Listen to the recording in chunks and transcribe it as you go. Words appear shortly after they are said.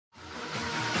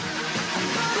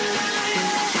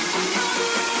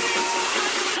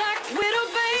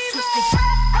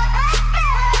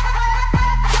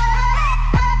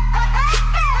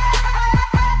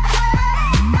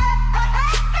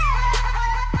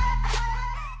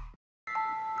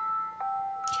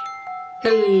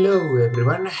Hello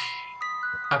everyone,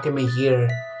 Akame here,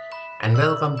 and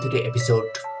welcome to the episode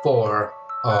 4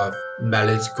 of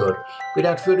Malus Code.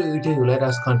 Without further ado, let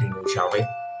us continue, shall we?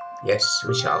 Yes,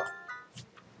 we shall.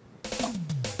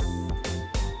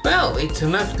 Well, it's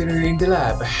an afternoon in the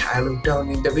lab. I look down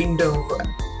in the window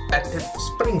at the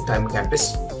springtime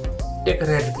campus,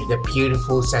 decorated with a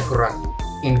beautiful sakura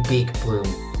in peak bloom.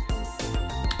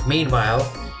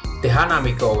 Meanwhile, the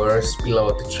Hanami covers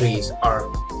below the trees are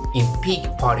in peak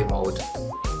party mode.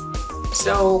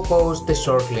 So goes the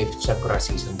short-lived sakura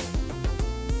season.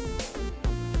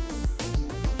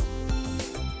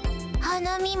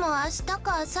 Hanami も明日か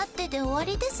明後日で終わ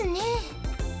りですね。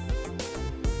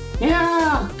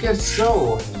Yeah, guess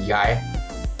so, Yae. お姉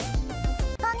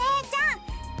ちゃん、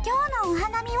今日のお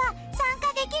花見は参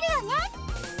加できるよね。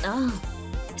ああ、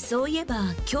そういえば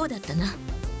今日だったな。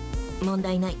問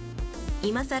題ない。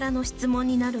今更の質問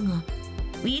になるが、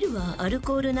ウィルはアル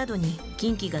コールなどに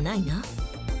禁忌がないな。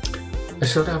I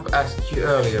should have asked you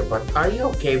earlier, but are you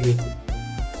okay with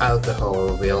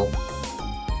alcohol, Will?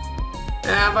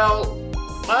 Well,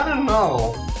 I don't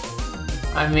know.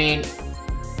 I mean,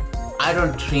 I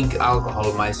don't drink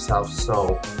alcohol myself,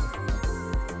 so...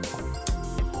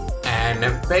 And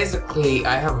basically,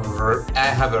 I have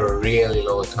a really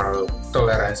low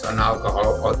tolerance on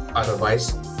alcohol or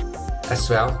otherwise as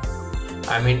well.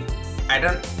 I mean, I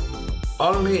don't...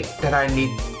 Only that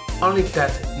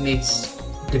needs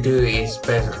to do is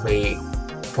basically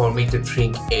for me to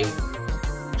drink a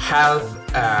half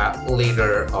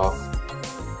liter of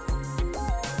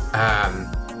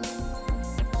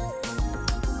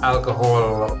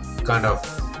alcohol kind of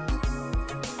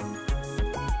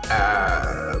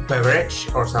beverage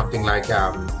or something like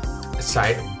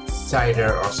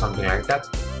cider or something like that,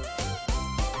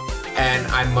 and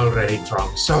I'm already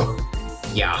drunk, so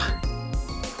yeah.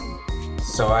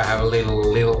 So I have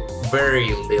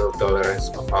very little tolerance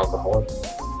of alcohol.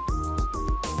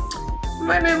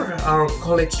 Whenever our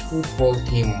college football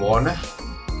team won,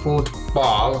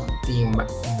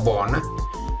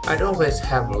 I'd always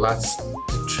have lots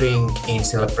to drink in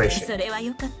celebration. それは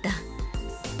良かった。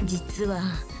実は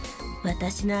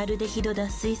私のアルデヒド脱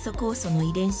水素酵素の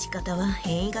遺伝子型は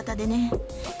変異型でね。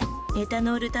エタ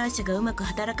ノール代謝がうまく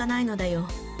働かないのだよ。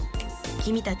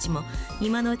君たちも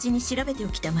今のうちに調べてお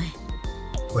きたまえ。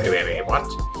Wait, what?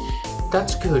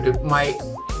 That's good. My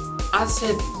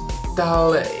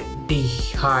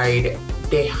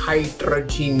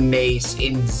dehydrogenase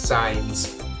enzymes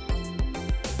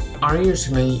are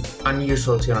usually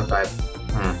unusual genotype.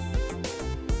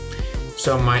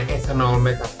 So my ethanol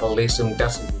metabolism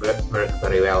doesn't work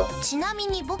very well. ちなみ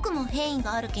に僕も変異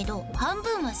があるけど、半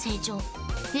分は正常。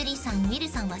ユリさん、ウィル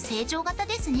さんは正常型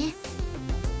ですね。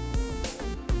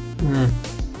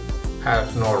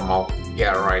Half normal.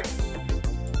 Yeah, right.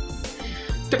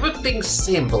 To put things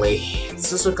simply,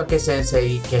 Suzukake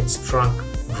sensei gets drunk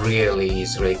really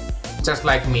easily, just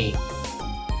like me.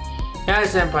 Yae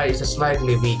senpai is a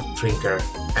slightly weak drinker,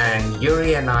 and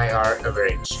Yuri and I are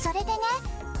average. それでね、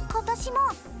今年も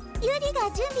ユリ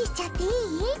が準備しちゃっていい？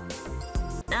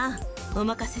ああ、お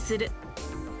任せする。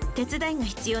手伝いが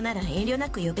必要なら遠慮な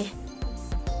く呼べ。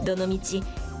どのみち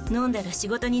飲んだら仕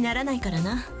事にならないから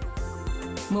な。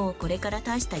もうこれから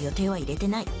大した予定は入れて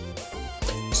ない。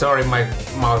Sorry, my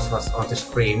mouse was on the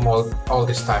screen all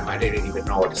this time. I didn't even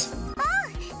notice.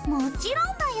 もちろん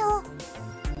だよ。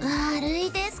悪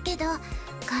いですけど、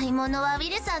買い物はウ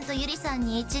ィルさんとユリさん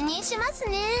に一任します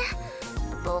ね。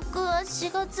僕は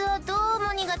4月はどう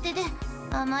も苦手で、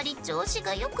あまり調子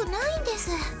が良くないんで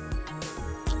す。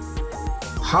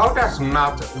How does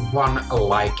not one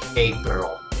like April?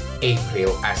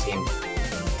 April as in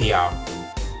the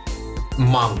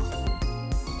month.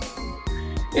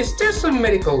 Is there some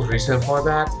medical reason for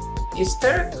that? Is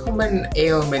there a common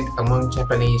ailment among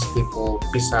Japanese people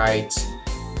besides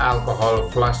alcohol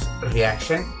flush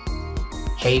reaction?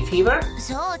 Hay fever?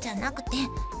 そうじゃなくて、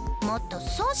もっと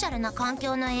ソーシャルな環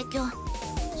境の影響。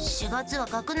4月は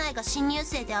学内が新入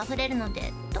生で溢れるの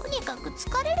で、とにかく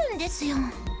疲れるんですよ。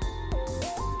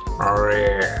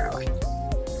Really?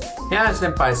 Yeah,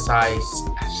 senpai sighs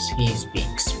as he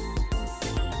speaks.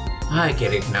 I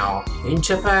get it now. In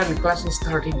Japan, classes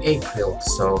start in April,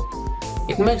 so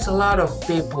it makes a lot of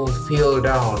people feel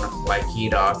down like he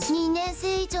does. 2年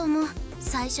生以上も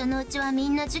最初のうちはみ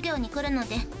んな授業に来るの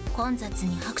で混雑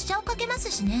に拍車をかけま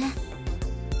すしね。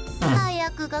早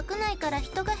く学内から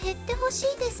人が減ってほし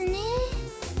いですね。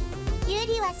ユ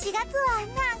リは4月は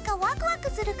なんかワクワク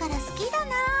するから好きだ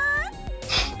な。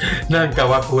なんか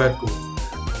ワクワク。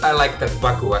I like that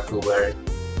ワクワク word.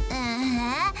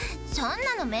 そんな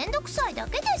のめんどくさいだ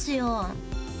けですよ。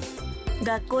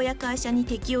学校や会社に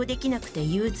適応できなくて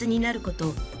憂鬱になること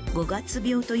を5月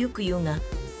病とよく言うが、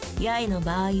八重の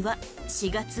場合は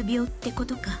4月病ってこ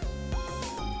とか。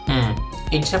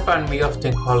In Japan, we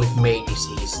often call it May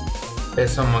disease, where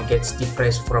someone gets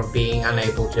depressed from being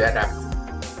unable to adapt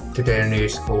to their new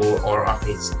school or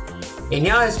office. In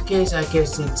Yae's case, I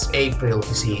guess it's April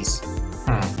disease.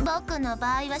 僕の場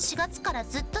合は4月から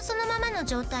ずっとそのままの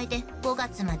状態で5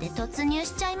月まで突入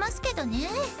しちゃいますけどね。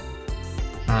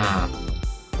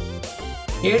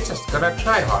You just gotta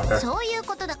try harder. そういう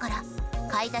ことだから、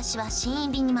買い出しは新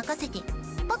入りに任せて、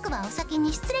僕はお先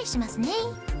に失礼しますね。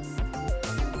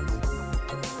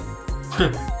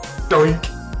Doink!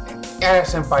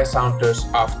 Senpai saunters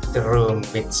off to the room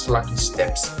with sluggish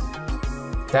steps.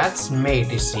 That's May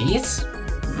disease?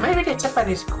 Maybe the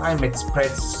Japanese climate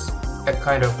spreads a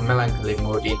kind of melancholy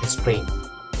mood in the spring.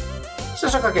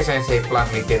 Suzukake sensei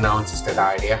bluntly denounces that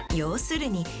idea. 要する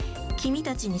に、君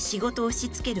たちに仕事を押し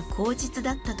付ける口実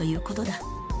だったということだ。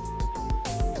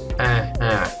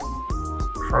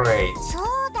Great. そう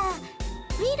だ、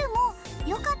ウィルも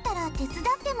よかったら手伝っ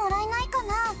てもらえないか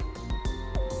な。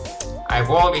I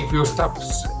will if you stop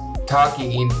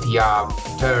talking in the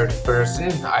third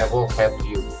person. I will help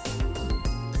you.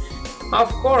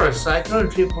 Of course, I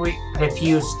couldn't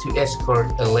refuse to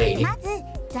escort a lady. まず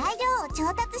材料を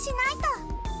調達しない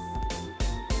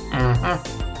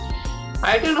と。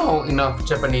I don't know enough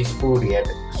Japanese food yet,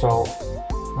 so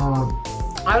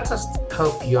I'll just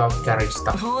help you out carry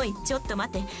stuff. おい、ちょっと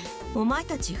待て。お前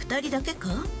たち2人だけか？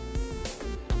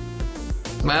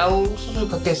 Well,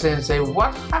 Suzukake sensei,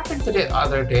 what happened to the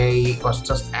other day was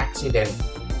just accident.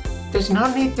 There's no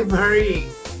need to worry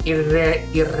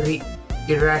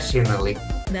irrationally.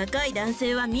 若い男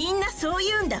性はみんなそう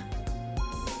言うんだ。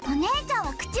お姉ちゃん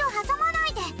は口を挟まな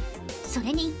いで。そ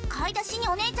れに買い出しに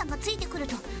お姉ちゃんがついてくる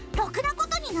とろくなこ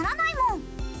とにならないもん。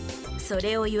そ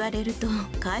れを言われると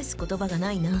返す言葉が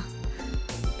ないな。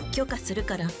許可する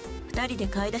から2人で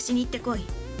買い出しに行ってこい。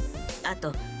あ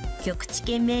と局地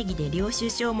券名義で領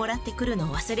収書をもらってくるのを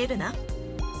忘れるな。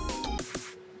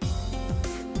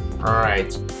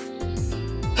Alright.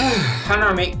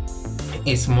 Hanami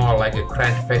is more like a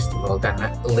grand festival than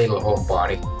a little home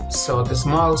party, so the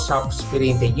small shops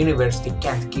within the university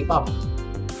can't keep up.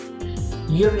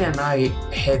 Yuri and I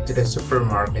head to the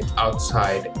supermarket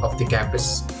outside of the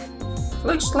campus.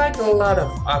 Looks like a lot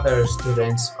of other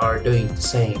students are doing the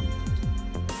same.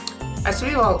 As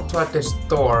we walk toward the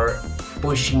store,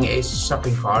 pushing a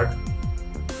shopping cart,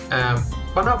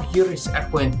 one of Yuri's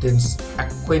acquaintances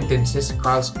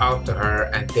calls out to her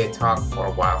and they talk for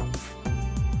a while.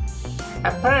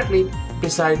 Apparently,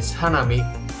 besides Hanami,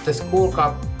 the school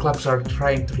clubs are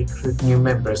trying to recruit new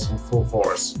members in full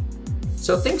force.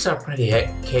 So things are pretty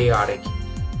chaotic. 待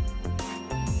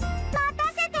た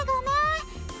せてご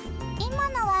めん。今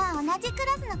のは同じク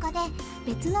ラスの子で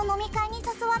別の飲み会に誘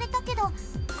われたけど、こ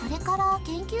れから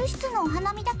研究室のお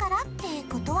花見だからって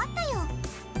断ったよ。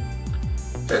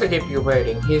Sorry to keep you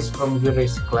waiting. He's from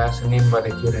Yuri's class and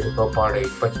invited Yuri to go party,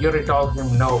 but Yuri told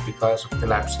him no because of the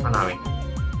lab's Hanami.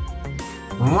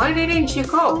 Why didn't you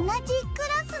go? 同じク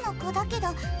ラスの子だけど、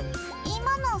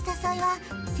今のお誘いは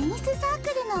テニスサー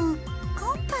クルの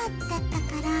コンパだったか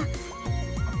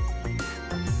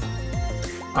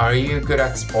ら。Are you good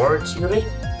at sports, Yuri?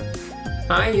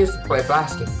 I used to play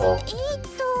basketball.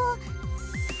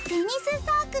 テニス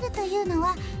サークルというの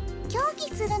は競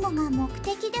技するのが目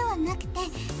的ではなくて、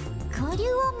交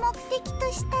流を目的と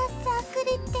したサークル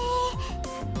で。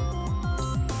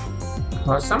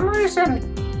 For some reason,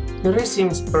 Yuri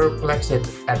seems perplexed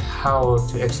at how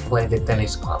to explain the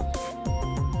tennis club.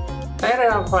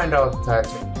 Later I'll find out that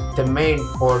the main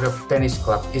point of tennis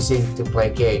club isn't to play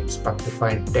games, but to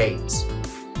find dates.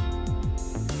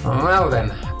 Well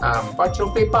then, what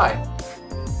should we buy?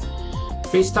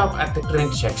 We stop at the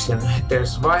drink section.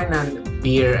 There's wine and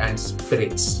beer and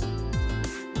spirits.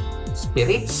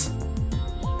 Spirits?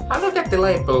 I look at the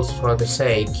labels for the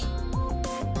sake,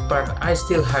 but I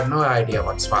still have no idea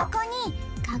what's what. ここに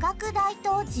科学大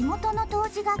と地元の杜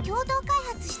氏が共同開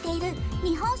発している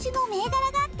日本酒の銘柄が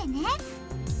あってね。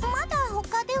まだ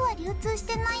他では流通し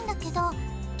てないんだけど、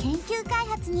研究開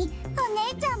発にお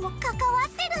姉ちゃんも関わっ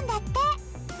てるんだって。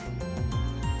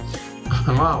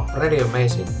Wow, pretty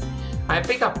amazing. I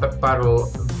pick up a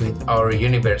bottle with our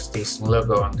university's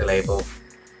logo on the label.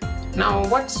 Now,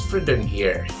 what's written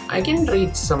here? I can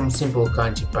read some simple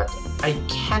kanji, but I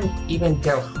can't even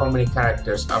tell how many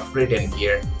characters are written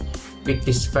here with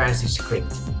this fancy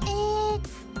script.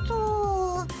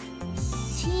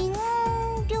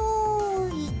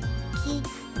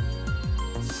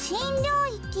 新領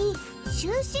域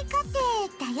修士課程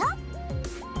だよ。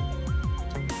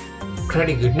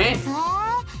pretty good name.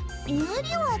 ユリ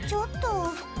はちょっと。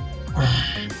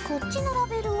こっちのラ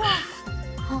ベルは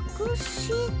博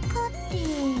士課程。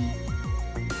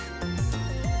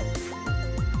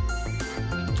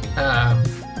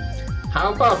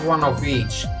How about one of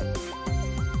each?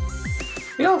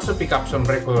 We also pick up some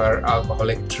regular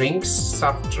alcoholic drinks,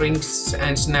 soft drinks,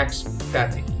 and snacks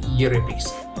that Yuri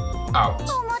picks out. 重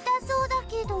たそうだ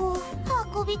けど、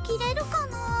運びきれるか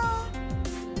な。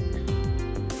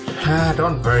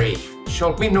Don't worry,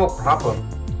 should be no problem.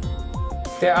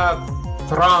 There are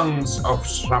throngs of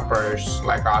shoppers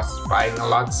like us buying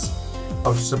lots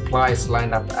of supplies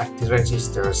lined up at the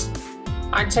registers.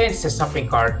 I changed the shopping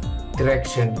cart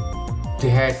direction to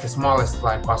head the smallest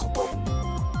line possible.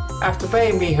 After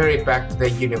paying, we hurried back to the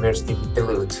university with the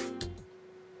loot.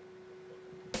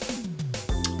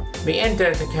 We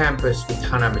entered the campus with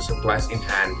Hanami supplies in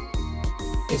hand.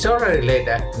 It's already late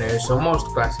afternoon, so most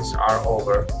classes are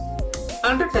over.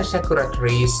 Under the sakura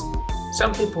trees,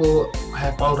 some people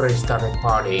have already started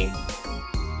partying.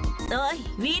 おい、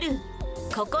ウィル、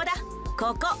ここだ、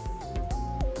ここ。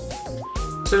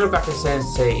Suzukake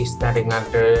sensei is standing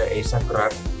under a sakura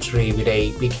tree with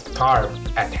a big tarp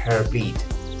at her feet.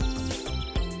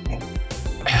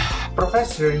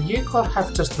 Professor, you could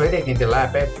have just waited in the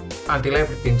lab until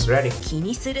everything's ready. 気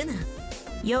にするな。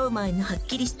酔う前のはっ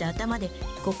きりした頭で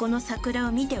ここの桜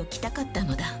を見ておきたかった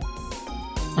のだ。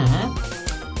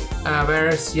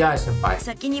Where's Yae senpai?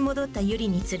 先に戻ったユリ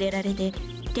に連れられて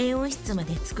低温室ま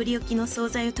で作り置きの惣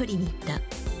菜を取りに行った。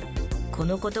こ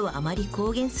のことはあまり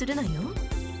公言するなよ。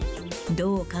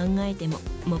どう考えても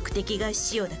目的が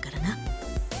一緒だからな。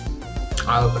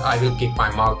I will keep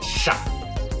my mouth shut.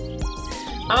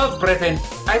 I'll pretend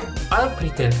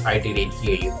I didn't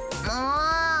hear you.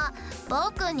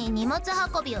 僕に荷物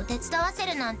運びを手伝わせ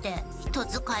るなんて人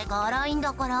使いが荒いん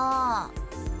だから。八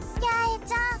重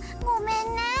ちゃん、ごめん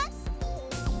ね。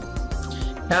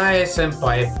Yae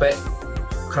senpai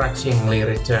grudgingly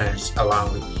returns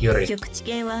along with Yuri. 局地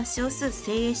犬は少数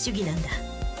精鋭主義なんだ。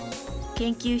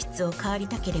研究室を変わり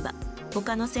たければ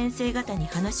他の先生方に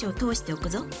話を通しておく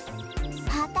ぞ。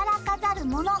働かざる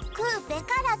者食うべか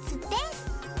らずです。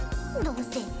どう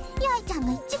せ八重ちゃん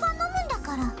が一番飲むんだ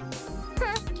から。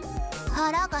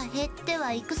腹が減って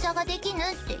は戦ができぬ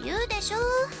って言うでしょ。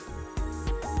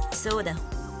そうだ。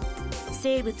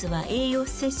生物は栄養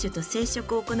摂取と生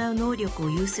殖を行う能力を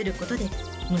有することで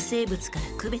無生物から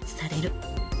区別される。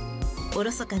お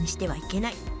ろそかにしてはいけな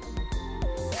い。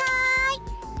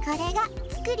これが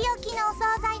作り置きのお惣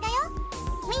菜だよ。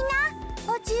みん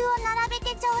なお重を並べ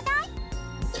てちょうだい。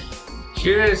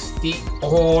 Here's the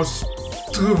oysters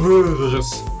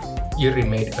Yuri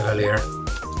made earlier.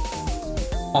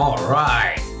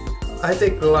 Alright. I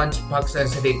take the lunchbox and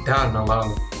set it down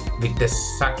along with the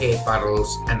sake bottles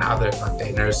and other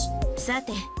containers. さ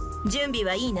て、準備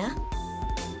はいいな。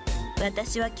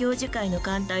私は教授会の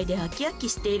艦隊で飽き飽き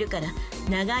しているから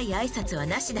長い挨拶は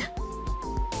なしだ。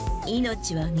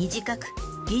命は短く、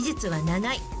技術は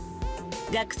長い。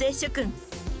学生諸君、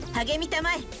励みた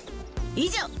まえ。以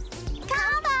上。乾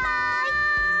杯。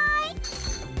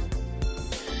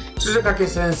Suzukake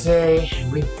sensei,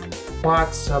 we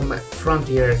bought some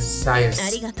frontier science. あ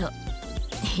りがとう。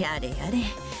やれやれ。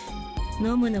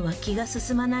飲むのは気が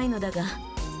進まないのだが、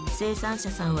生産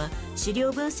者さんは資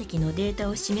料分析のデータ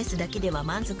を示すだけでは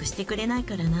満足してくれない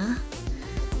からな。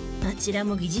あちら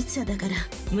も技術者だから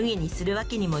無限にするわ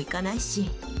けにもいかないし。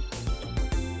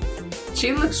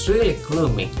She looks really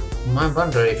gloomy. I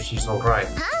wonder if she's alright.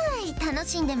 はい、楽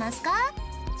しんでますか？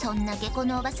そんな下戸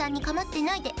のおばさんに構って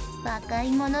ないで若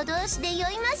い者同士で酔いま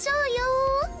しょ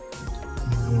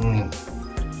うよ。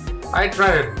I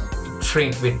tried to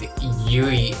drink with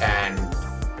Yui and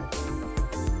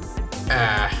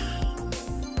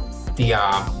the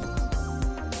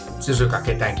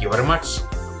Suzukake, thank you very much.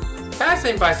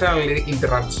 Senpai suddenly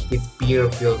interrupts with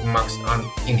beer-filled mugs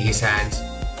in his hands.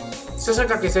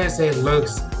 Suzukake sensei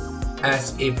looks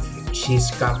as if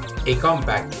she's got a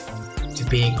comeback to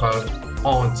being called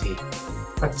auntie,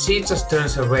 but she just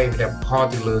turns away with a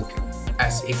haughty look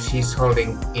as if she's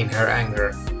holding in her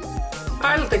anger.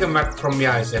 I'll take a mug from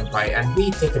Yae senpai and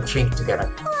we take a drink together. わ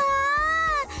あ、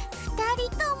二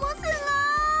人ともす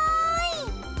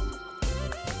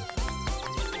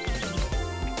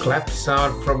ごい。 Clap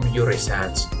sound from Yuri's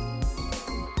hands.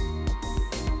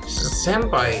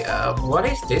 Senpai, what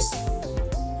is this?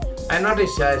 I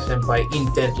noticed Yae senpai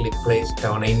intently placed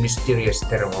down a mysterious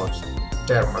thermos.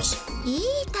 いい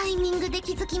タイミングで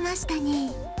気づきました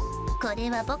ね。これ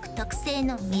は僕特製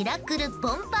のミラクルボ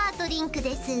ンバードリンク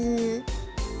です。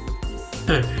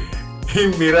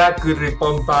ミラクル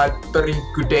ボンバードリン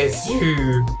クです。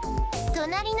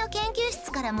隣の研究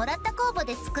からもらった酵母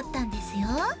で作ったんですよ。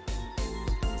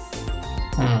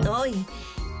おい、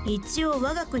一応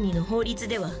我が国の法律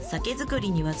では酒造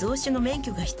りには造酒の免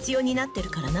許が必要になって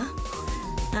るからな。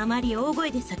あまり大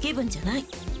声で叫ぶんじゃない。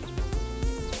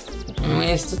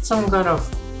Is that some kind of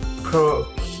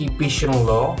prohibition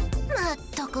law? まっ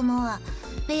たくもう、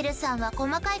ウィルさんは細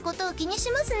かいことを気に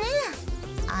しますね。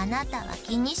あなたは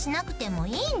気にしなくても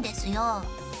いいんですよ。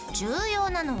重要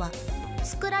なのは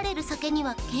作られる酒に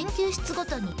は研究室ご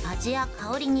とに味や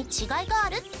香りに違いがあ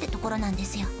るってところなんで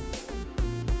すよ。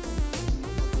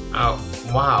Oh,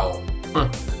 wow.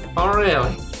 Oh,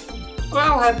 really?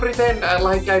 Well, I pretend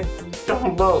like I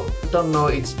don't know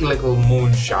it's illegal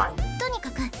moonshine. とにか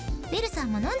くウィルさ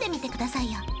んも飲んでみてくださ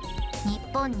いよ。日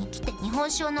本に来て日本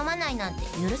酒を飲まないなんて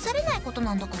許されないこと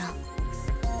なんだから。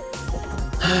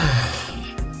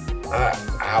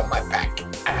Ow, my back.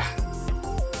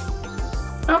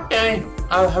 Okay,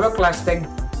 I'll have a glass thing.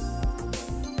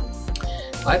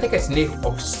 I take a sniff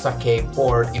of sake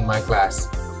poured in my glass.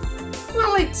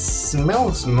 Well, it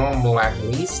smells normal at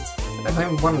least.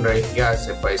 I'm wondering if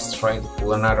Yasepa is trying to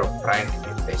pull another prank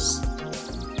with this.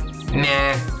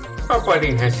 Nah,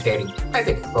 avoiding hesitating. I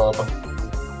take a gulp.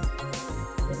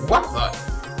 What the?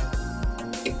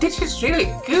 This is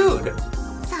really good!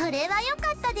 それは良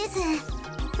かったです。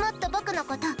もっと僕の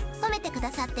こと褒めてくだ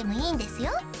さってもいいんです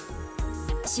よ。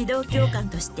指導教官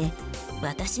として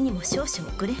私にも少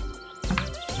々くれ。どう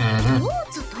ぞ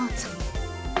どうぞ。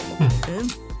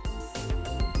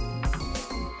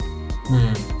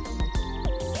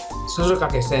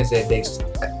Suzukake sensei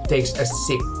takes a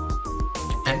sip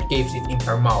and keeps it in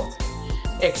her mouth,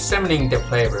 examining the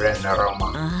flavor and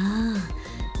aroma. ああ、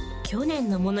去年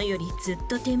のものよりずっ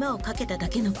と手間をかけただ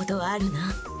けのことはある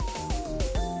な。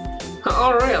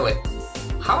Oh, really?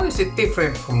 How is it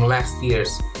different from last year's?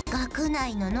 学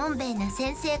内ののんべいな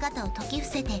先生方を説き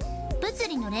伏せて、物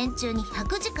理の連中に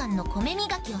100時間の米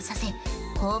磨きをさせ、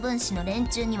高分子の連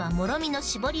中にはもろみの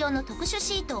絞り用の特殊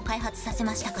シートを開発させ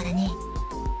ましたからね。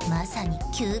まさに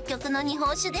究極の日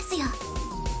本酒ですよ。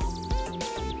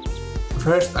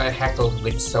First I haggled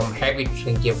with some heavy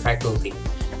drinking faculty.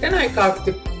 Then I got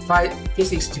the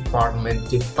physics department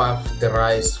to buff the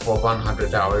rice for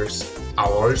 100 hours.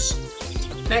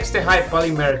 Next the high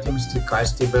polymer chemistry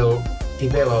guys developed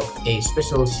a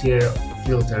special shear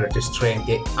filter to strain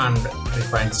the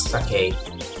unrefined sake.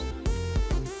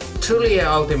 Truly an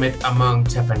ultimate among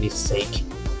Japanese sake.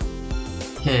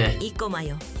 生駒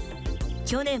よ。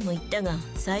去年も言ったが、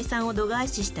採算を度外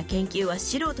視した研究は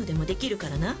素人でもできるか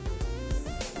らな。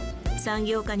産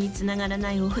業化につながら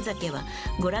ないおふざけは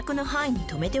娯楽の範囲に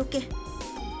止めておけ。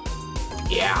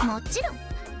Yeah. もちろん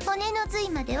骨の髄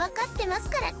まで分かってます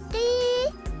からって。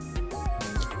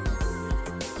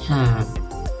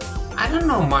I don't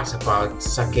know much about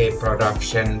sake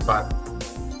production, but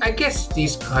I guess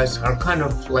these guys are kind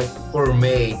of like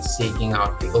gourmets seeking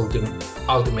out the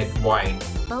ultimate wine.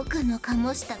 僕の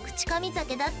醸した口上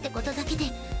酒だってことだけ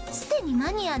ですでに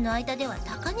マニアの間では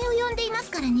高値を呼んでいます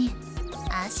からね。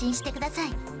安心してくださ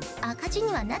い。赤字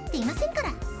にはなっていませんか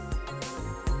ら。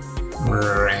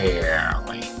Really?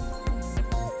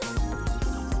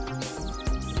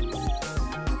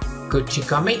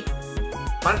 Kuchikami?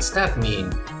 What's that mean?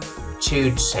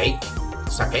 Chewed sake?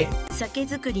 Sake? 酒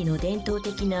造りの伝統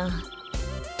的な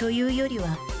というより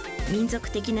は民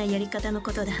族的なやり方の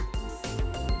ことだ。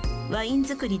ワイン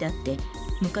作りだって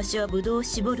昔はブドウを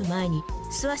絞る前に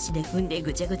素足で踏んで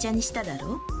ぐちゃぐちゃにしただ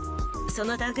ろう。そ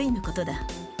の類のことだ。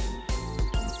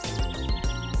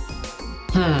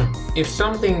If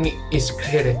something is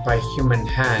created by human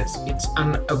hands, it's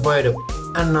unavoidable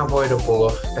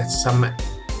that some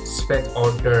sweat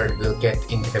or dirt will get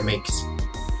into the mix.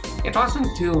 It wasn't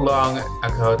too long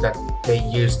ago that they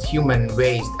used human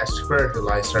waste as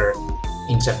fertilizer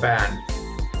in Japan.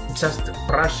 Just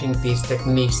brushing these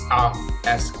techniques off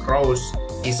as gross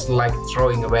is like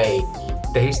throwing away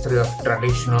the history of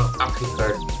traditional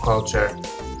agriculture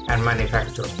and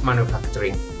manufacturing. ね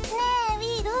えウ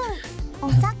ィル、お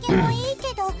酒もいい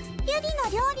けどユリの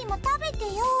料理も食べて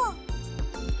よ。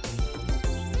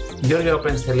Yuri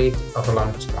opens the lid of a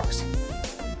lunchbox.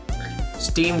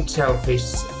 Steamed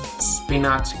shellfish,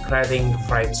 spinach, gratin,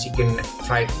 fried chicken,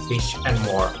 fried fish, and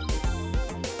more.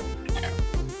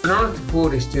 None of the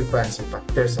food is too fancy, but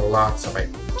there's a lot of it.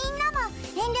 みんなも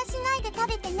遠慮しないで食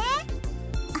べてね。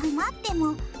待って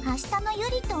も明日のユ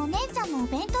リとお姉ちゃんのお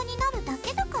弁当になるだ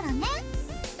けだからね。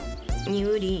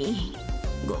ユリ、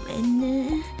ごめん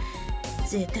ね。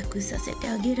贅沢させて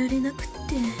あげられなくっ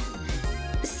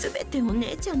てすべてお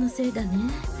姉ちゃんのせいだ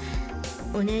ね。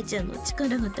お姉ちゃんの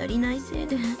力が足りないせい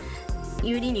で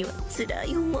ユリには辛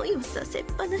い思いをさせっ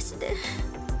ぱなしで。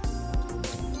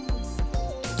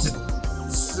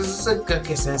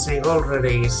Suzukake sensei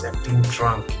already is acting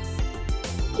drunk.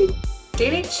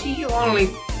 Didn't she only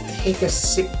take a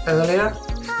sip earlier?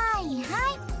 はいは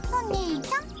い、お姉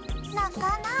ちゃん泣か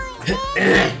ないで。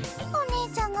お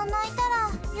姉ちゃんが泣いたら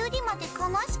ユリまで悲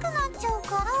しくなっちゃう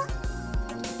から。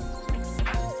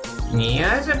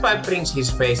Yae senpai brings his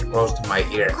face close to my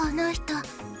ear. この人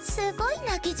すごい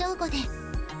泣き上手で、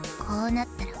こうなっ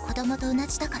たら子供と同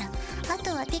じだから、あ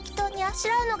とは適当にあし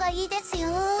らうのがいいですよ。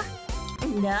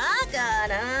だか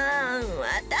ら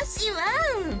私は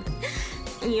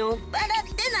酔っ払っ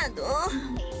てなど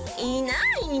いな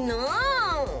いの。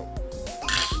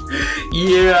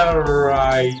Yeah,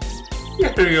 right.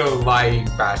 You're a lying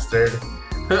bastard.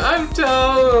 I'm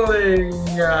telling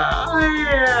you,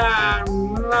 I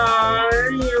am not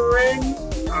even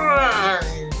drunk.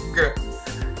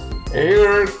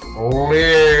 You're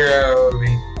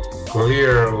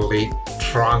clearly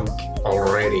drunk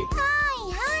already. は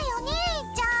いはい、お姉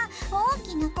ちゃん大き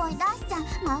な声出しちゃ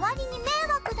周りに迷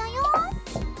惑だよ。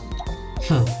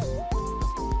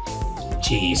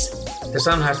Jeez, the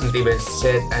sun hasn't even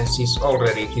set and she's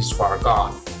already this far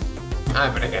gone. I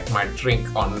better get my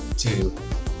drink on too. ウ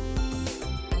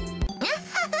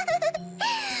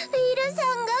ィルさ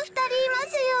んが2人いま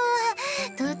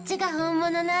すよ。どっちが本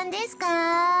物なんですか？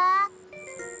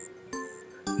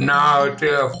 Now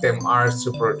two of them are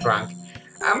super drunk.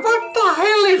 And what the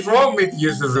hell is wrong with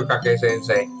you, Suzukake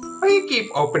sensei? Why you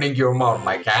keep opening your mouth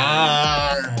like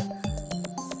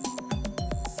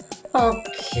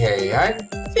Okay, I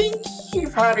think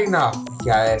you've had enough,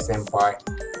 Yae senpai.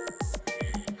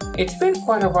 It's been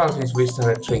quite a while since we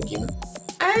started drinking.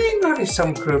 I noticed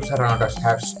some groups around us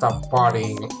have stopped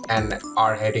partying and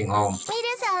are heading home. ウィル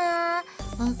さ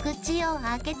ん、お口を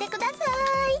開けてください。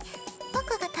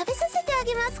僕が食べさせてあ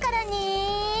げますから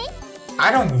ね。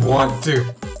I don't want to.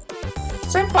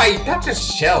 Senpai, that's a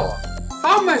shell.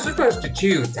 How am I supposed to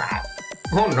chew that?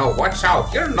 Oh no, watch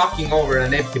out. You're knocking over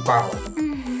an empty bottle.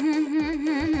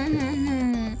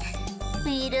 ウ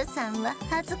ィルさんは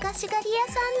恥ずかしがり屋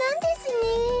さんなんです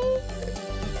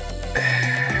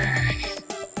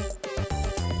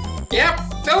ね。Yep,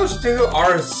 those two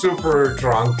are super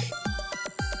drunk.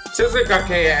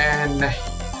 Suzukake and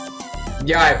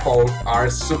Yae both are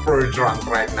super drunk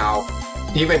right now.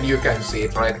 Even you can see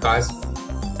it, right guys?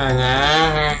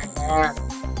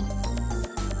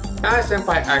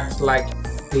 Senpai acts like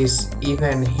this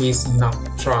even he's not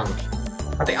drunk.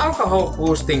 But the alcohol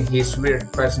boosting his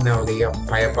weird personality up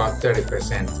by about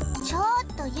 30%. ちょっ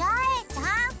とヤエちゃん、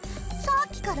さ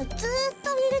っきからずっ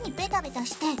とウィルにベタベタ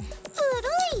してず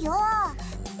るいよ。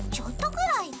ちょっとく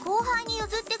らい後輩に譲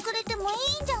ってくれてもい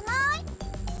いんじゃない？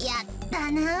やっ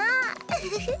たな。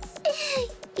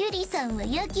ユリさんは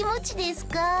やきもちです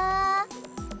か？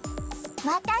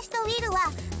私とウィル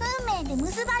は運命で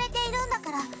結ばれているんだ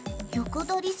から、横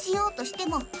取りしようとして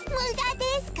も無駄で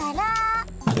すから。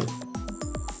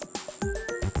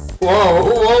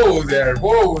Whoa there,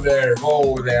 whoa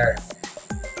there.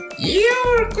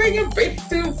 You're going a bit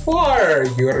too far,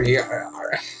 Yuri.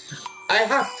 I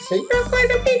have to say, you're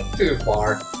going a bit too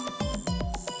far.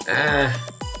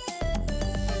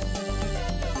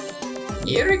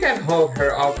 Yuri can hold her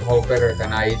alcohol better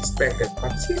than I expected,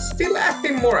 but she's still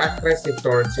acting more aggressive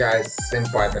towards Yae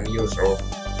senpai than usual.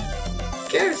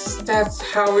 Guess that's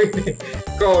how it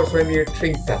goes when you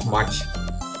drink that much.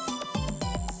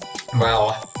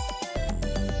 Well,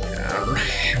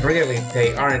 really,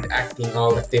 they aren't acting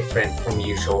all that different from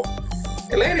usual.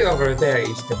 The lady over there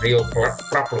is the real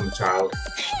problem child.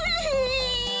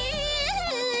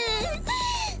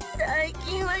 最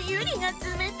近はユリが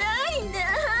冷たいんだ。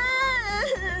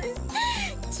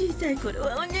小さい頃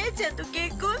はお姉ちゃんと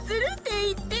結婚するって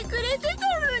言ってくれてた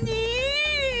のに。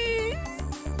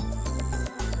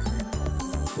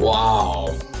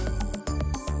Wow.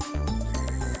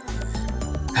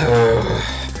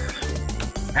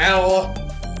 Hell.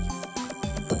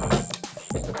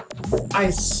 I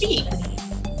see.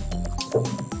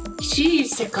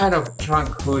 She's the kind of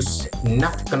drunk who's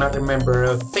not gonna remember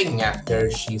a thing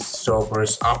after she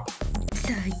sobers up.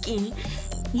 最近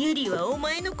ユリはお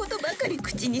前のことばかり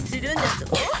口にするんだぞ。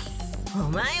お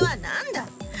前はなんだ？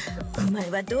お前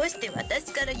はどうして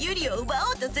私からユリを奪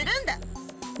おうとするんだ？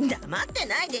黙って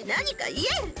ないで何か言え。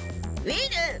ウィ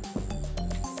ル。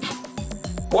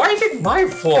Why is it my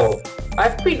fault?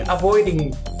 I've been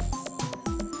avoiding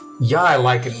Yae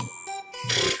like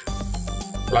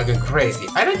crazy.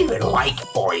 I don't even like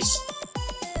boys.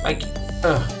 Like,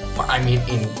 I mean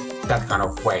in that kind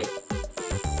of way.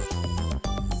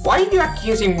 Why are you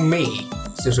accusing me,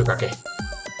 Suzukake?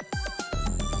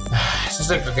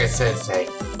 Suzukake sensei,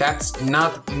 that's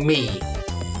not me.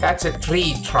 That's a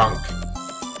tree trunk.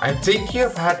 I think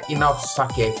you've had enough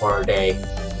sake for a day.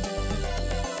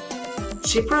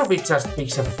 She probably just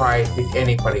picks a fight with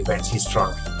anybody when she's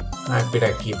drunk. I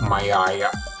better keep my eye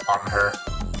on her.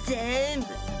 全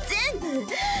部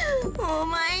お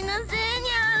前のせいに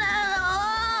ゃ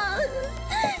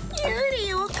ろ。ユ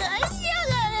リを返しや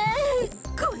がれ、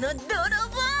この泥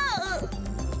棒。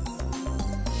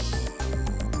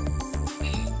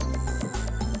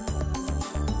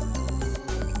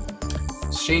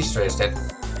She's twisted.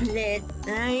 絶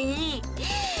対に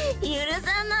許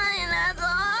さないなぞ。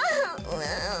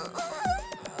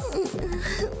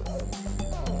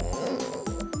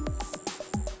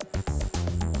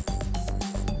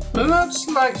Looks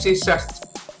like she's just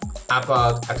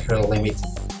about at her limit.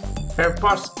 Her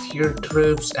posture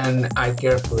droops and I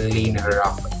carefully lean her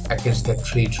up against the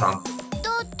tree trunk.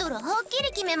 だったらはっき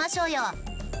り決めましょうよ。八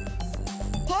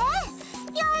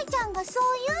重ちゃんがそう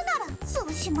言うならそ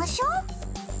うしましょう。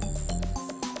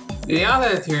The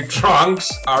other two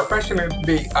trunks are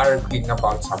passionately arguing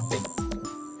about something.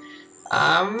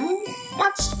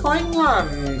 What's going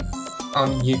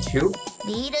on YouTube?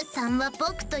 リルさんは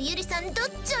僕とユリさんどっ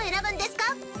ちを選ぶんです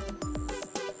か？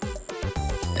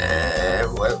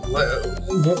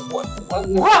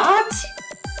 What?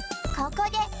 ここ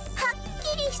ではっ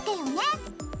きりしてよね。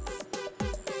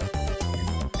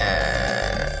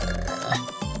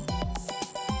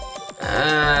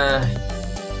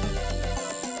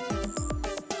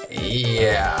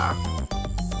Yeah.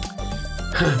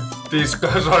 These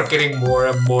guys are getting more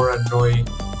and more annoying.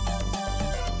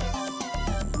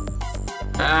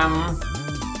 I'm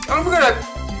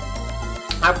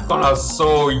gonna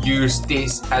so use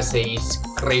this as a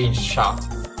screenshot.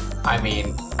 I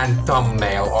mean, and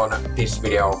thumbnail on this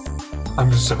video.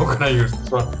 I'm so gonna use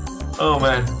this one. Oh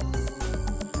man.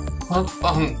 What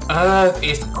on earth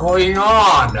is going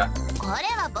on? これ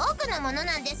は僕のもの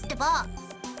なんですってば。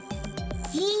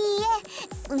いい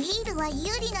え、ウィルはユ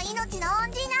リの命の恩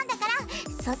人なんだから、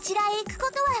そちらへ行くこ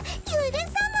とは許さ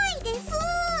ないです。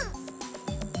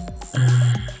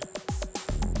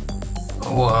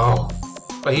Wow.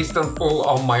 Please don't pull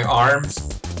on my arms.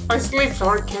 My sleeves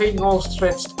are getting all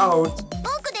stretched out.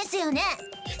 僕ですよね。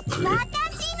私のな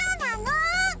の。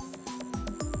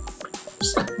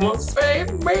Someone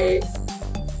save me.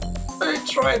 I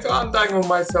try to untangle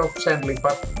myself gently,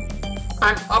 but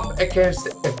I'm up against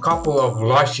a couple of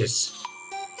lushes.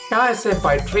 Yae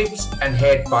senpai trips and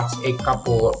headbutts a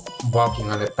couple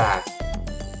walking on the path.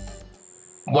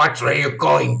 Watch where you're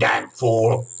going, damn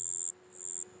fool!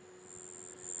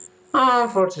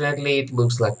 Unfortunately, it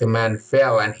looks like the man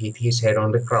fell and hit his head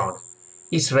on the ground.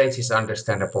 His rage is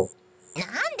understandable. なん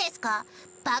ですか？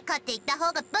バカって言った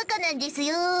方がバカなんです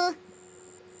よ。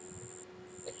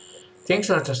Things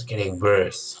are just getting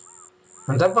worse.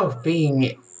 On top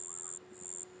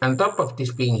of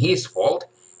this being his fault,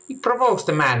 he provokes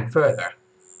the man further.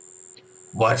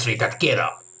 What's with that get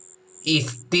up?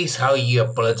 Is this how you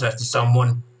apologize to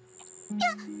someone? 八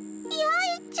重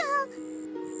ちゃん。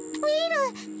ウィル、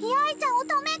八重ちゃんを止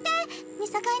めて。見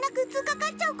境なく突っかか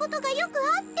っちゃうことがよく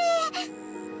あっ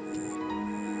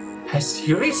て。Has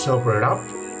Yuri sobered up?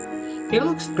 He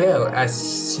looks pale as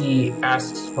she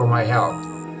asks for my help.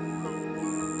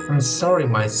 I'm sorry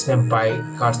my senpai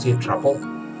caused you trouble.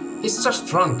 He's just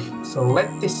drunk, so let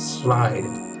this slide.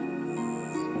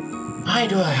 Why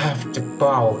do I have to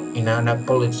bow in an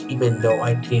apology even though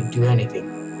I didn't do anything?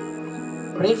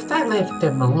 But if I left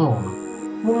them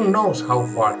alone, who knows how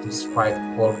far this fight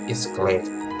will escalate?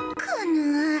 く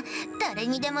ぬ、誰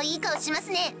にでもいい顔しま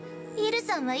すね。イル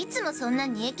さんはいつもそんな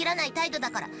煮え切らない態度だ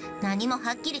から、何も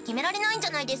はっきり決められないんじゃ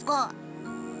ないですか。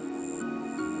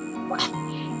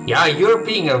Yeah, you're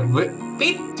being a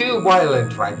bit too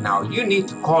violent right now. You need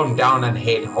to calm down and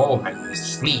head home and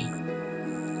sleep.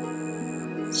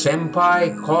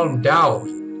 Senpai, calm down.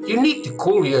 You need to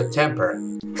cool your temper.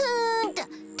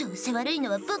 どうせ悪いの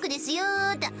は僕ですよ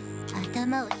ーだ。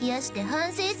頭を冷やして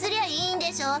反省すりゃいいん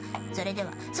でしょ。それで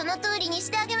はその通りにし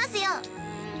てあげますよ。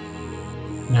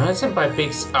Now Senpai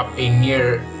picks up a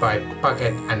nearby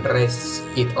bucket and rests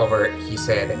it over his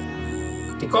head.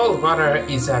 The cold water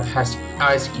inside has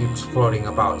ice cubes floating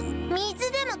about.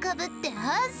 水でもかぶって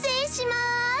反省しま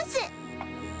ーす。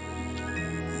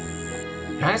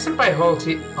Now Senpai holds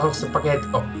the bucket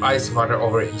of ice water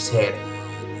over his head.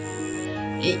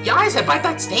 Yae Senpai,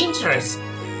 that's dangerous!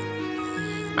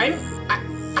 I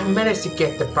managed to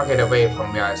get the bucket away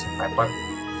from Yae Senpai, but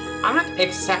I'm not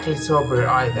exactly sober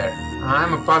either.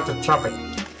 I'm about to drop it.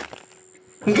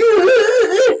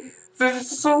 This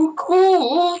is so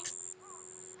cold!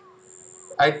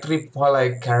 I trip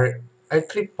while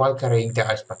carrying the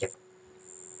ice bucket.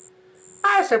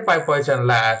 Yae Senpai points and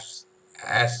laughs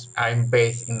as I'm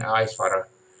bathed in ice water.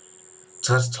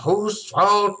 Just whose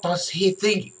fault does he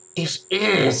think this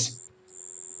is?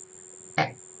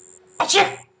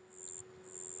 Achoo!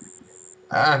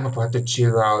 I'm about to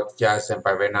chill out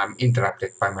Yae-senpai when I'm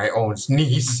interrupted by my own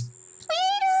sneeze.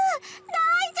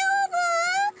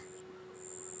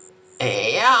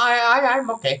 Yeah, I'm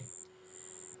okay.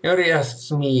 Yuri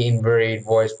asks me in worried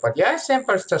voice, but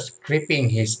Yae-senpai's just gripping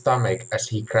his stomach as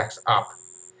he cracks up.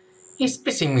 He's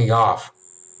pissing me off,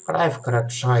 but I've gotta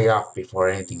dry off before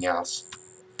anything else.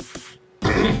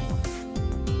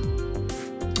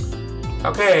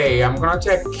 Okay, I'm gonna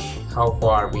check how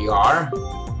far we are.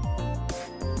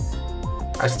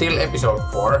 Still episode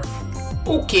 4.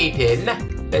 Okay then,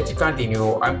 let's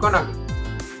continue. I'm gonna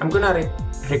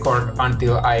record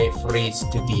until I've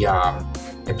reached to the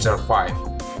episode 5.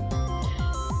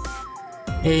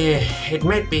 It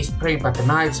may be spring, but the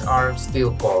nights are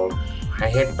still cold. I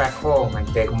head back home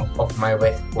and take off my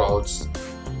wet clothes,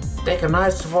 take a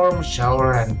nice warm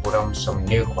shower and put on some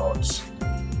new clothes.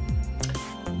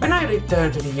 When I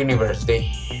return to the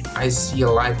university, I see a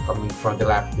light coming from the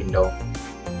lab window.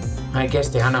 I guess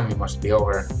the Hanami must be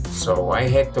over, so I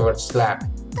head towards the lab.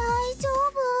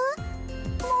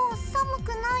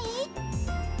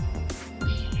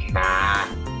 Nah,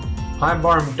 I'm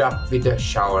warmed up with a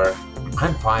shower.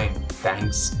 I'm fine,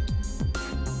 thanks.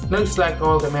 Looks like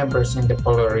all the members in the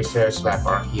Polar Research Lab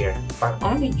are here, but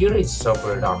only Yuri is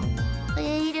sobered up.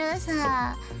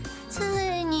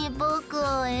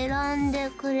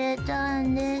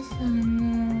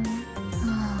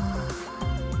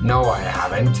 No, I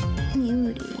haven't.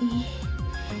 Yuri,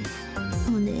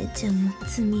 お姉ちゃんの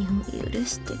罪を許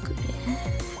してくれ。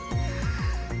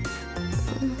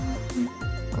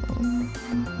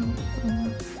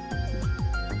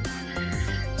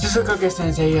Suzukake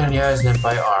sensei and Yae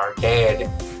senpai are dead,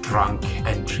 drunk,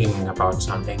 and dreaming about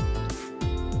something.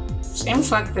 Seems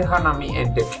like the Hanami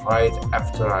ended right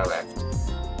after I left.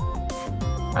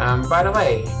 By the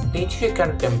way, did you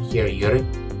get them here, Yuri?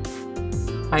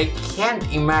 I can't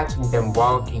imagine them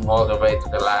walking all the way to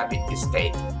the lab in this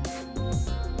state.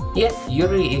 Yet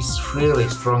Yuri is really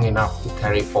strong enough to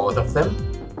carry both of them.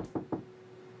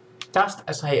 Just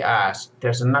as I asked,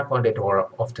 there's a knock on the door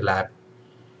of the lab.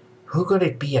 Who could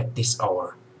it be at this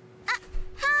hour?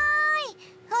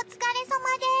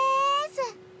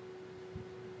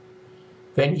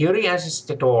 When Yuri answers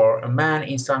the door, a man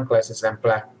in sunglasses and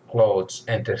black clothes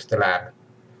enters the lab.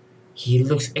 He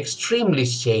looks extremely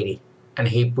shady, and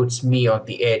he puts me on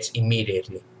the edge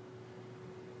immediately.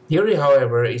 Yuri,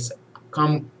 however, is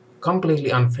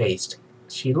completely unfazed.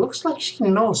 She looks like she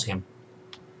knows him.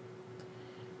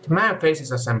 The man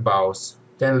faces us and bows,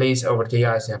 then leans over to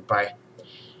Yae-senpai.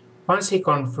 Once he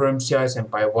confirms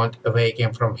Yae-senpai won't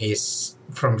awaken from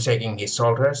shaking his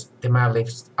shoulders, the man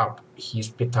lifts up his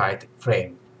petite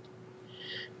frame.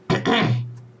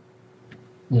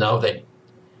 Now then,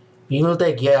 we will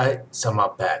take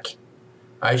Yae-sama back.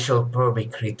 I shall probably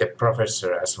greet the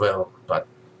professor as well, but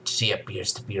she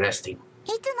appears to be resting.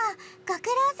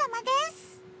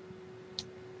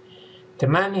 The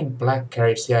man in black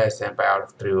carries Yae-senpai out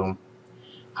of the room.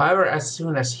 However, as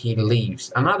soon as he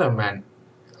leaves, another man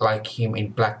like him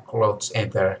in black clothes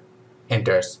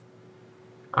enters.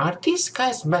 Are these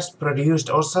guys mass-produced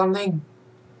or something?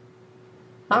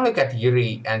 I look at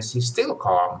Yuri and she's still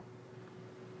calm.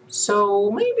 So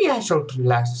maybe I should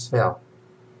relax as well.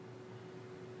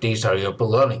 These are your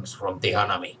belongings from the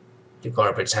Hanami. The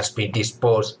garbage has been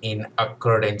disposed in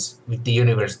accordance with the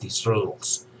university's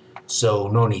rules, so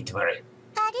no need to worry.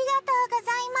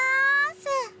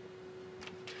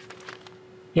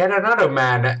 Yet another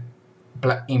man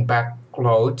in black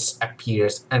clothes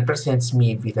appears and presents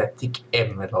me with a thick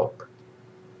envelope.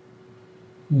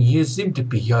 You seem to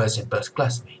be Yae-senpai's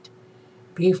classmate.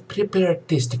 We've prepared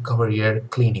this to cover your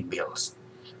cleaning bills.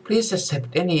 Please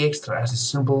accept any extra as a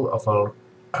symbol of our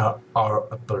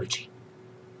apology.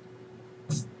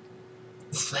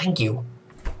 Thank you.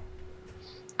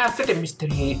 After the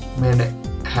mystery men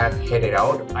have headed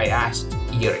out, I asked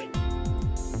Yuri.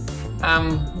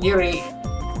 Yuri,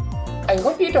 I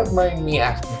hope you don't mind me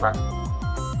asking, but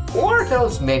who are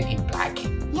those men in black?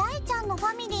 Yae-chanのフ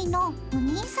ァミリーのお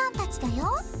兄さんたちだ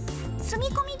よ。住み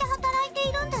込みで働いて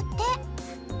いるんだって。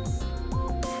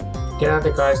They are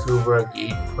the guys who work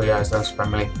for Yae-san's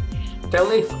family. They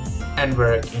live and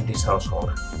work in this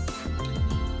household.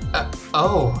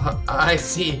 Oh, I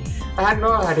see. I had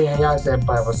no idea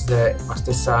Yae-senpai was the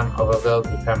son of a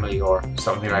wealthy family or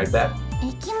something like that.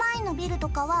 駅前のビルと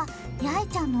かはヤエ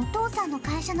ちゃんのお父さんの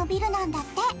会社のビルなんだっ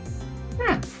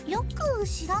て。よく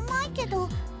知らないけど、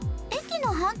駅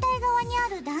の反対側にあ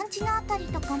る団地のあたり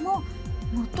とかも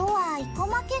元は生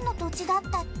駒家の土地だっ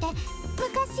たって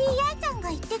昔ヤエちゃんが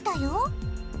言ってたよ。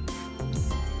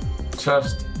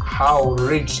 Just how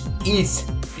rich is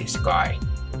this guy?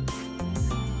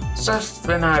 Just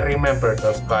when I remember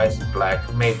those guys in black,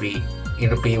 maybe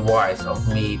it'll be wise of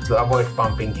me to avoid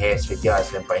bumping heads with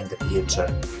Yae-senpai in the future.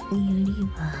 ユリ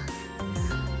は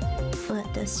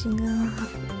私が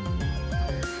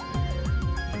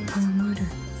守るん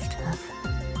だ。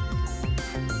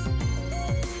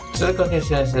 Suzukake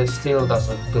sensei still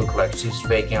doesn't look like she's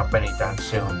waking up anytime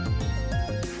soon.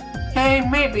 Hey,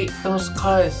 maybe those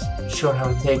guys should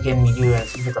have taken you and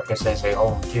Suzukake sensei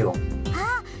home too.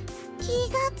 あ、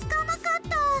気がつかなかっ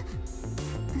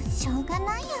た。しょうが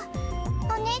ないよ。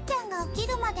お姉ちゃんが起き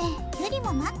るまでユリ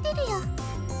も待ってるよ。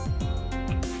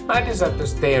 I decided to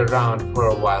stay around for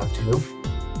a while too.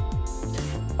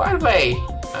 By the way,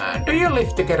 do you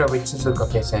live together with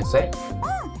Suzukake sensei? うん、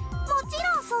もちろ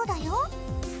んそうだよ。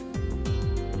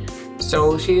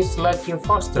 So she's like your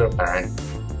foster parent.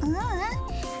 ううん、お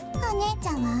姉ち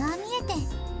ゃんはああ見えて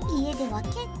家では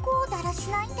結構だらし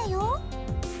ないんだよ。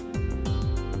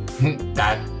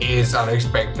 That is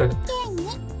unexpected. 現に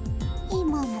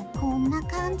今もこんな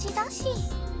感じだし。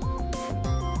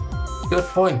 Good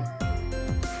point.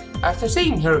 After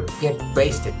seeing her get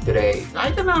wasted today,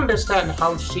 I don't understand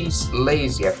how she's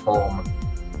lazy at home.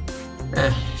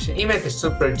 Even the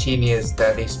super genius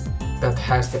that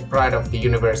has the pride of the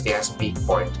university has a weak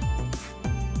point.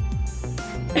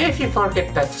 If you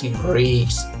forget that she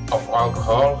reeks of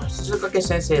alcohol, Suzukake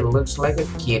sensei looks like a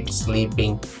kid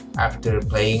sleeping after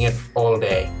playing it all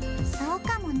day. そう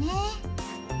かもね。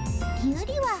ユ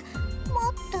リは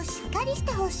もっとしっかりし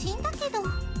てほしいんだけど。で、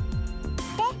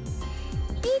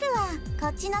ビルはこ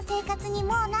っちの生活にも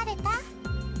う慣れた？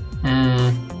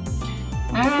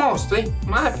 Mostly.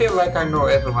 I feel like I know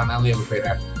everyone a little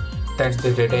better, thanks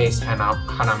to today's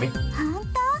Hanami. 本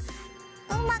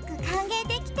当？うまく歓迎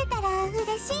できてたら嬉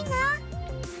しいな。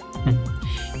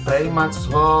Pretty much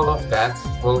all of that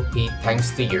will be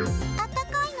thanks to you. あった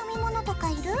かい飲み物とか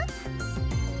いる？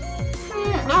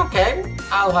 Okay,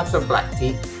 I'll have some black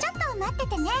tea. ちょっと待って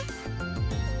てね。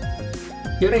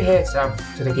 Yuri heads up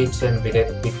to the kitchen with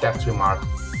that remark.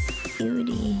 ユ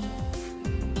リ。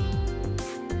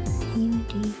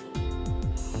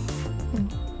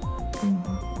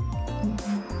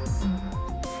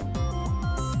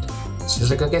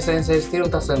 Suzukake sensei still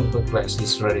doesn't look like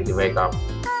she's ready to wake up. お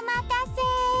待た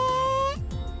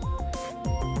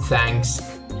せ。 Thanks.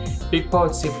 Big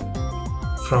pot sip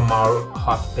from our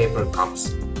hot paper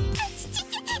cups.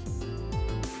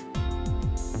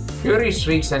 Yuri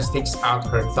shrieks and sticks out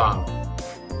her tongue.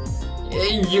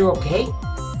 You okay?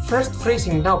 First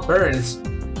freezing, now burns.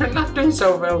 We're not doing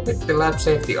so well with the lab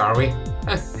safety, are we?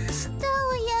 舌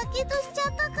をやけどしちゃ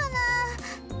ったか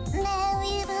な。ねえウ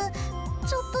ィル、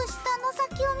ちょっと下の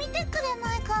先を見てくれ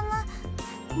ないかな。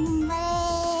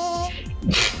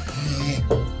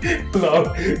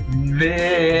No.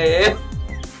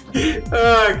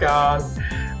 Oh god.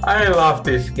 I love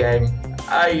this game.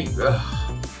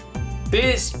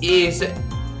 This is a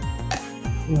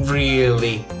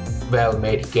really well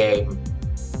made game.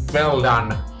 Well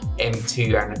done,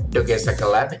 M2 and Dogesaka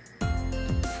Lab.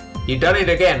 You done it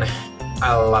again.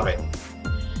 I love it.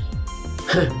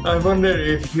 I wonder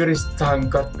if Yuri's tongue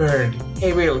got burned.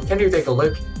 Hey Will, can you take a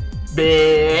look?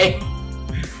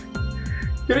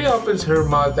 Yuri opens her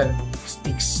mouth and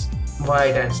sticks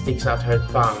wide and sticks out her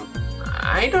tongue.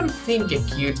 I don't think a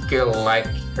cute girl like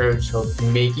her should be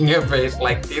making a face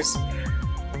like this.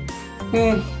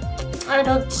 I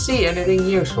don't see anything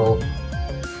usual.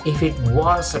 If it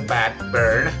was a bad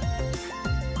burn,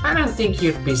 I don't think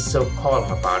you'd be so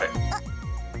calm about it.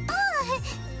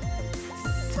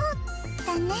 そう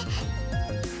だね。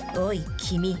おい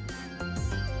君、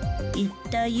一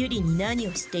体ユリに何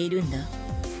をしているんだ？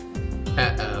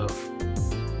 Uh-oh.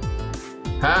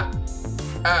 Huh?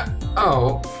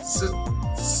 Oh,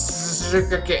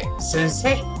 Suzukake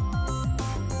sensei?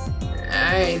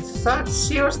 I thought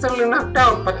she was totally knocked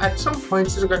out, but at some point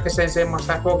Suzukake sensei must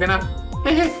have woken up.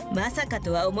 まさか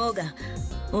とは思うが、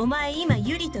お前今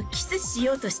ユリとキスし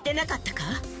ようとしてなかったか？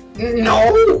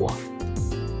 No!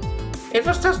 It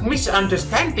was just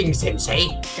misunderstanding, sensei.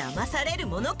 騙される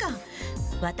ものか。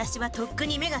私はとっく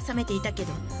に目が覚めていたけ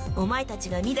ど、お前たち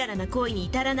がみだらな行為に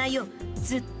至らないよう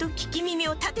ずっと聞き耳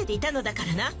を立てていたのだか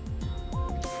らな。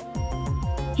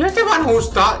 You're the one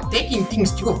who's taking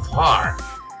things too far.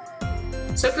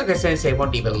 Suzukake sensei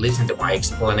won't even listen to my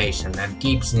explanation and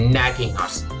keeps nagging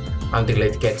us until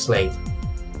it gets late.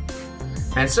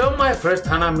 And so my first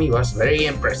Hanami was very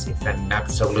impressive and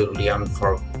absolutely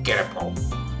unforgettable.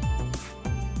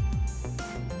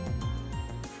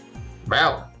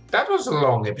 Well, that was a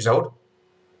long episode.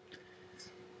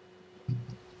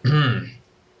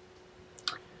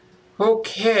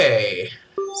 Okay,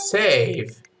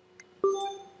 save.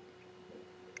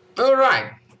 All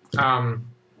right.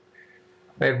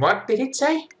 Wait, what did it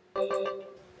say?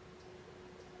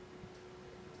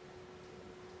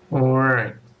 All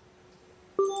right.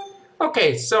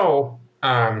 Okay, so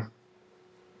I'm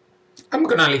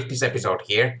gonna leave this episode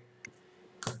here,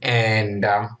 and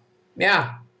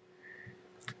yeah,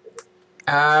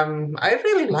 I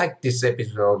really like this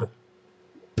episode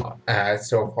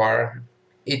so far.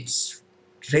 It's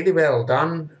really well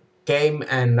done game,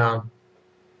 and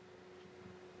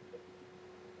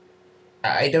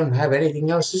I don't have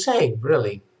anything else to say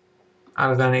really,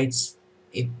 other than it's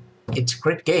a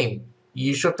great game.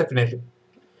 You should definitely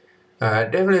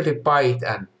buy it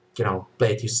and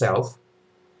play it yourself.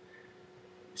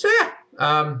 So yeah,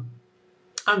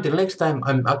 until next time,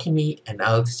 I'm Akimi, and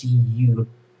I'll see you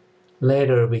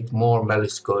later with more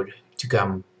Malus Code to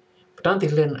come. But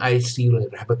until then, I'll see you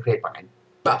later. Have a great one.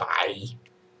 Bye bye.